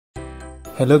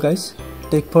Hello guys,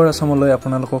 Tech4Assam লৈ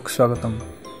আপোনালোকক স্বাগতম।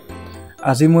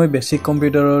 আজি মই বেসিক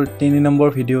কম্পিউটাৰৰ 3 নম্বৰ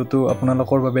ভিডিওটো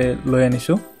আপোনালোকৰ বাবে লৈ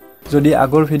আনিছো। যদি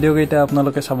আগৰ ভিডিও কেইটা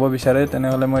আপোনালোকে চাব বিচাৰে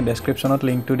তেনেহলে মই ডেসক্ৰিপচনত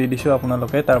লিংকটো দি দিছো,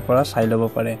 আপোনালোকে তাৰ পৰা চাই ল'ব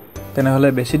পাৰে। তেনেহলে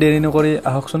বেছি দেৰি নকৰি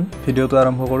আহকচোন ভিডিওটো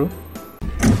আৰম্ভ কৰো।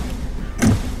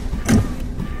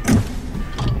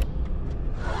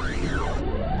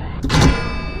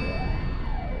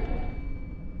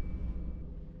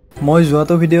 মই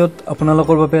যোৱাটো ভিডিওত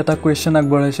আপোনালোকৰ বাবে এটা কোৱেশ্চন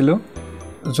আগবঢ়াইছিলো,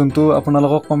 যোনটো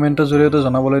আপোনালোকক কমেন্টৰ জৰিয়তে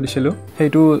জনাবলৈ দিছিলো।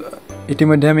 হেইটো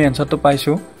ইতিমধ্যে আমি এনসাৰটো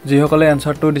পাইছো। যিসকলে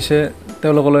এনসাৰটো দিছে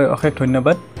তেওঁলোকলৈ অশেষ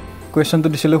ধন্যবাদ। কোৱেশ্চনটো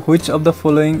দিছিলো which of the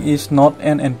following is not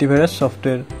an antivirus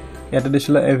software? ইয়াতে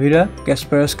দিছিলো এভিৰা,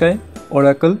 কাসপাৰস্কাই,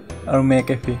 অৰাকল আৰু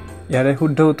মেকএফি। ইয়াৰে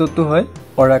শুদ্ধ উত্তৰটো হয়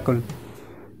অৰাকল।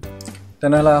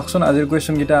 তেনেহলে আহকচোন আজিৰ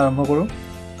কোৱেশ্চন গিটা আৰম্ভ কৰো।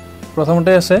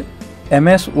 প্ৰথমতে আছে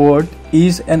MS Word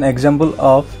is an example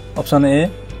of Option A,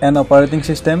 an operating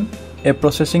system, a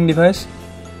processing device,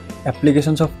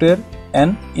 application software,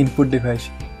 and input device.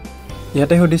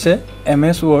 ইয়াতে সুধিছে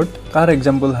MS Word কাৰ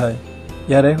এক্সাম্পল হয়?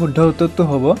 ইয়াৰে শুদ্ধ উত্তৰটো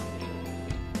হ'ব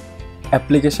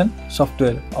application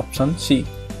software, option C.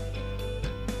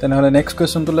 তেনেহলে নেক্সট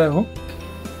কোৱেশ্চনটো লৈ আহো।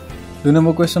 2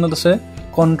 নম্বৰ কোৱেশ্চনত আছে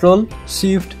Control,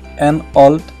 Shift and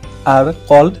Alt are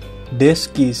called dash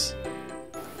keys.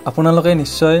 আপোনালোকে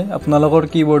নিশ্চয় আপোনালোকৰ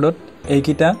কীবোৰ্ডত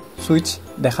এইকিটা সুইচ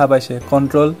দেখা পাইছে,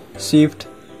 কন্ট্ৰোল, শিফট,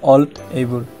 অল্ট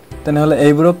এইবোৰ। তেনেহলে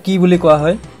এইবোৰক কি বুলি কোৱা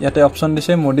হয়? ইয়াতে অপচন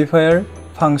দিছে মডিফায়াৰ,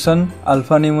 ফাংচন,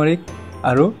 আলফা নিউমেৰিক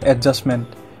আৰু এডজাষ্টমেন্ট।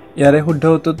 ইয়াৰে শুদ্ধ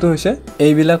উত্তৰটো হৈছে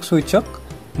এইবিলাক সুইচক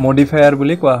মডিফায়াৰ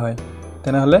বুলি কোৱা হয়।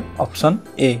 তেনেহলে অপচন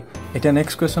এ। এতিয়া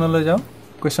নেক্সট কোৱেশ্চনলৈ যাও।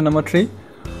 Question number 3,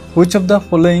 which of the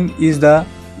following is the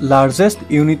largest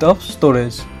unit of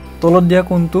storage? তলত দিয়া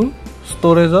কোনটো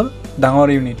ষ্টৰেজৰ ডাঙৰ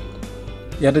ইউনিট?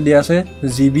 ইয়াতে দিয়া আছে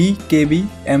GB, KB,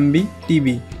 MB, TB।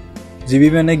 GB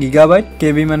মানে গিগাবাইট,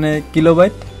 KB মানে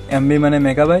কিলোবাইট, MB মানে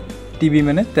মেগাবাইট, TB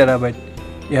মানে টেৰাবাইট।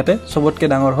 ইয়াতে সবতকে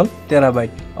ডাঙৰ হল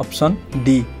টেৰাবাইট, অপচন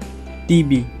ডি,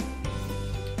 TB।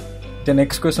 এতিয়া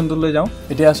নেক্সট কোৱেশ্চনটো লৈ যাও।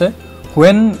 এতিয়া আছে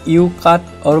when you cut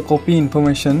or copy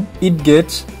information it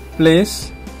gets placed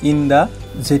in the,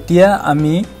 যেতিয়া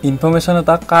আমি ইনফৰমেশন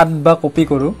এটা কাট বা কপি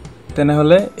কৰো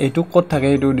তেনেহলে এইটো ক'ত থাকে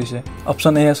এইটো দিছে।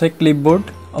 অপচন এ আছে ক্লিপবোৰ্ড,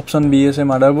 অপচন বি আছে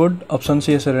মাদাৰবোৰ্ড, অপচন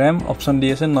সি আছে ৰেম, অপচন ডি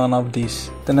আছে নন অফ দিস।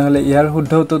 তেনেহলে ইয়াৰ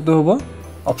শুদ্ধ উত্তৰটো হ'ব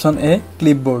অপচন এ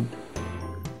ক্লিপবোৰ্ড।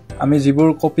 আমি যিবোৰ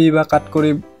কপি বা কাট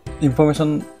কৰি ইনফৰমেশন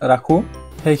ৰাখো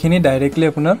সেইখিনি ডাইৰেক্টলি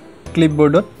আপোনাৰ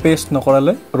ক্লিপবোৰ্ডত পেষ্ট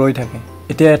নকৰালৈ ৰৈ থাকে।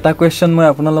 এতিয়া এটা কোৱেশ্চন মই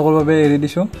আপোনালোকৰ বাবে এৰি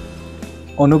দিছো,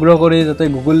 অনুগ্ৰহ কৰি যাতে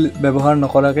গুগল ব্যৱহাৰ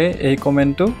নকৰাকে এই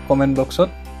কমেন্টটো কমেন্ট বক্সত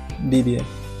দি দিয়ে।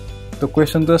 তো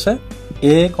কোৱেশ্চনটো আছে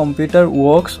A computer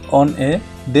works on a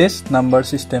dash number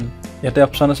system. ইয়াতে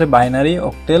অপচন আছে বাইনাৰী,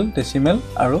 অক্টেল, ডেসিমেল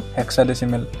আৰু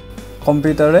হেক্সাডেসিমেল।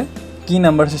 কম্পিউটাৰে কি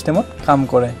নাম্বাৰ সিস্টেমত কাম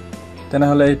কৰে?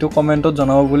 তেনেহলে এইটো কমেন্টত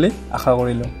জনাব বুলি আশা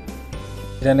কৰিলো।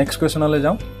 এতিয়া নেক্সট কোৱেশ্চনলৈ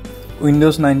যাও।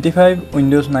 Windows 95,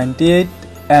 Windows 98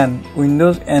 and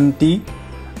Windows NT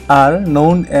are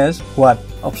known as what?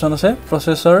 Option আছে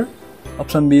প্ৰচেছৰ,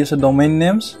 অপচন বি আছে ডোমেইন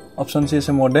নেমস, অপচন সি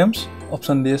আছে মডেমস,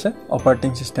 অপচন ডি আছে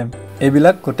অপাৰেটিং সিস্টেম।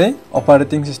 এইবিলাক গোটেই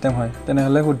অপাৰেটিং সিস্টেম হয়।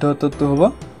 তেনেহলে শুদ্ধ উত্তৰটো হ'ব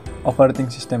operating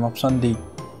system, option D.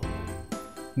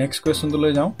 Next কোৱেশ্চনটো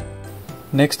লৈ যাও।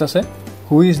 নেক্সট আছে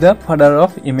who is the father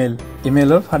of email?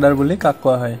 ইমেইলৰ father বুলি কাক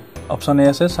কোৱা হয়? অপচন এ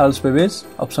আছে চাৰ্লছ বেবেজ,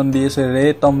 অপচন বি আছে ৰে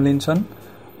টমলিনসন,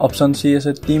 অপচন সি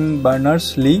আছে টিম বাৰ্নাৰ্ছ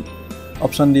লি,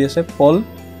 অপচন ডি আছে পল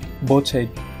বোথছেইড।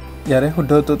 ইয়াৰে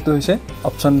শুদ্ধ উত্তৰটো হৈছে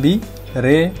অপচন বি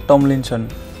ৰে টমলিনসন।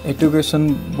 এইটো কোৱেশ্চন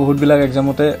বহুত বিলাক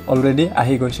এক্সামতে অলৰেডি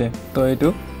আহি গৈছে, তো এইটো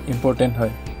ইম্পৰ্টেন্ট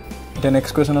হয়। এতিয়া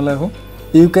নেক্সট কোৱেশ্চনলৈ আহো।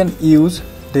 U can use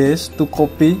dash to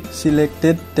copy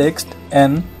selected text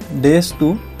and dash to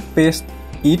paste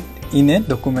it in a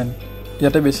document.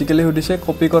 ইয়াতে বেসিক্যালি সুধিছে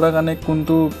কপি কৰাৰ কাৰণে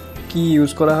কোনটো কি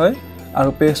ইউজ কৰা হয় আৰু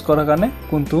পেস্ট কৰাৰ কাৰণে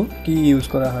কোনটো কি ইউজ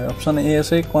কৰা হয়। অপচন এ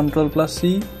আছে Ctrl+C,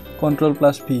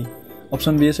 Ctrl+V,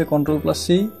 অপচন বি আছে Ctrl+C,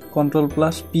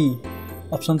 Ctrl+P,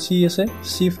 অপচন সি আছে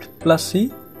Shift+C,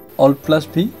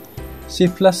 Alt+V,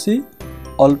 Shift+C,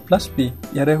 Alt+P।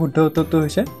 ইয়াৰে শুদ্ধ উত্তৰটো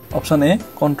হৈছে অপচন এ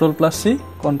Ctrl+C,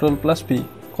 Ctrl+V।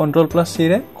 Ctrl+C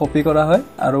ৰে কপি কৰা হয়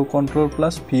আৰু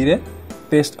Ctrl+V ৰে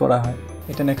পেস্ট কৰা হয়।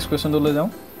 এটা নেক্সট কোৱেশ্চনটো লৈ যাও।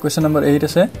 কোৱেশ্চন নম্বৰ 8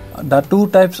 আছে the two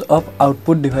types of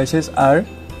output devices are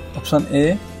option A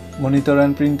monitor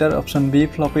and printer, option B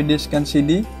floppy disk and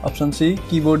CD, option C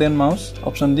keyboard and mouse,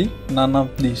 option D none of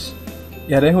these।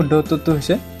 ইয়াৰে শুদ্ধ উত্তৰটো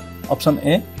হৈছে option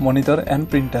A monitor and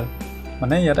printer,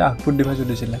 মানে ইয়াতে output device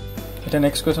দিছিলে। এটা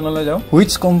next কোৱেশ্চনলৈ যাও।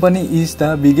 which company is the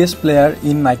biggest player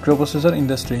in microprocessor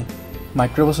industry?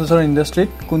 Microprocessor ইণ্ডাষ্ট্ৰীত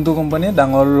কোনটো কোম্পানীয়ে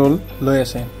ডাঙৰ ৰোল লৈ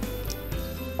আছে?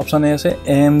 অপচন এ আছে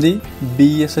AMD, বি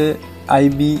আছে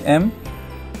IBM,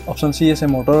 অপশন সি আছে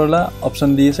মটৰলা অপশন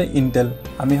ডি আছে ইন্টেল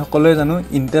আমি সকলোৱে জানো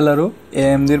ইন্টেল আৰু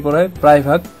AMD ৰ পৰাই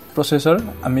প্ৰায়ভাগ প্ৰসেসৰ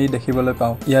আমি দেখিবলৈ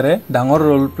পাওঁ ইয়াৰে ডাঙৰ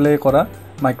ৰোল প্লে কৰা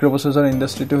মাইক্ৰোপ্ৰসেসৰ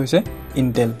ইন্ডাস্ট্ৰিটো হৈছে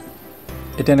ইন্টেল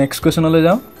এটা নেক্সট কোৱেশ্চনলৈ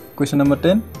যাওঁ question number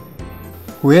 10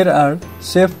 where are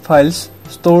save files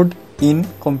stored in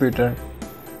computer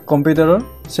কম্পিউটাৰৰ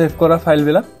সেভ কৰা ফাইল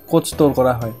বিলাক ক'ত ষ্ট'ৰ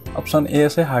কৰা হয় অপশন এ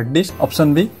আছে hard disk option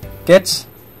B cache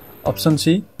option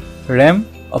C RAM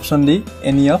option D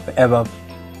any of above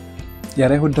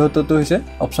ইয়াৰে শুদ্ধ উত্তৰটো হৈছে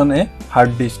অপশন এ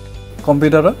হাৰ্ড ডিস্ক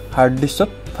কম্পিউটাৰৰ হাৰ্ড ডিস্কত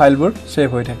ফাইলবোৰ সেভ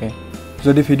হৈ থাকে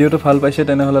যদি ভিডিওটো ভাল পাইছে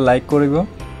তেনেহলে লাইক কৰিব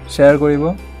শেয়াৰ কৰিব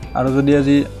আৰু যদি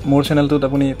আজি মোৰ চেনেলটোত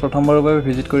আপুনি প্ৰথমবাৰৰ বাবে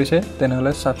ভিজিট কৰিছে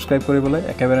তেনেহলে সাবস্ক্ৰাইব কৰিবলৈ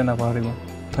একেবাৰে নাপাহৰিব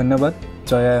ধন্যবাদ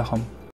জয় অসম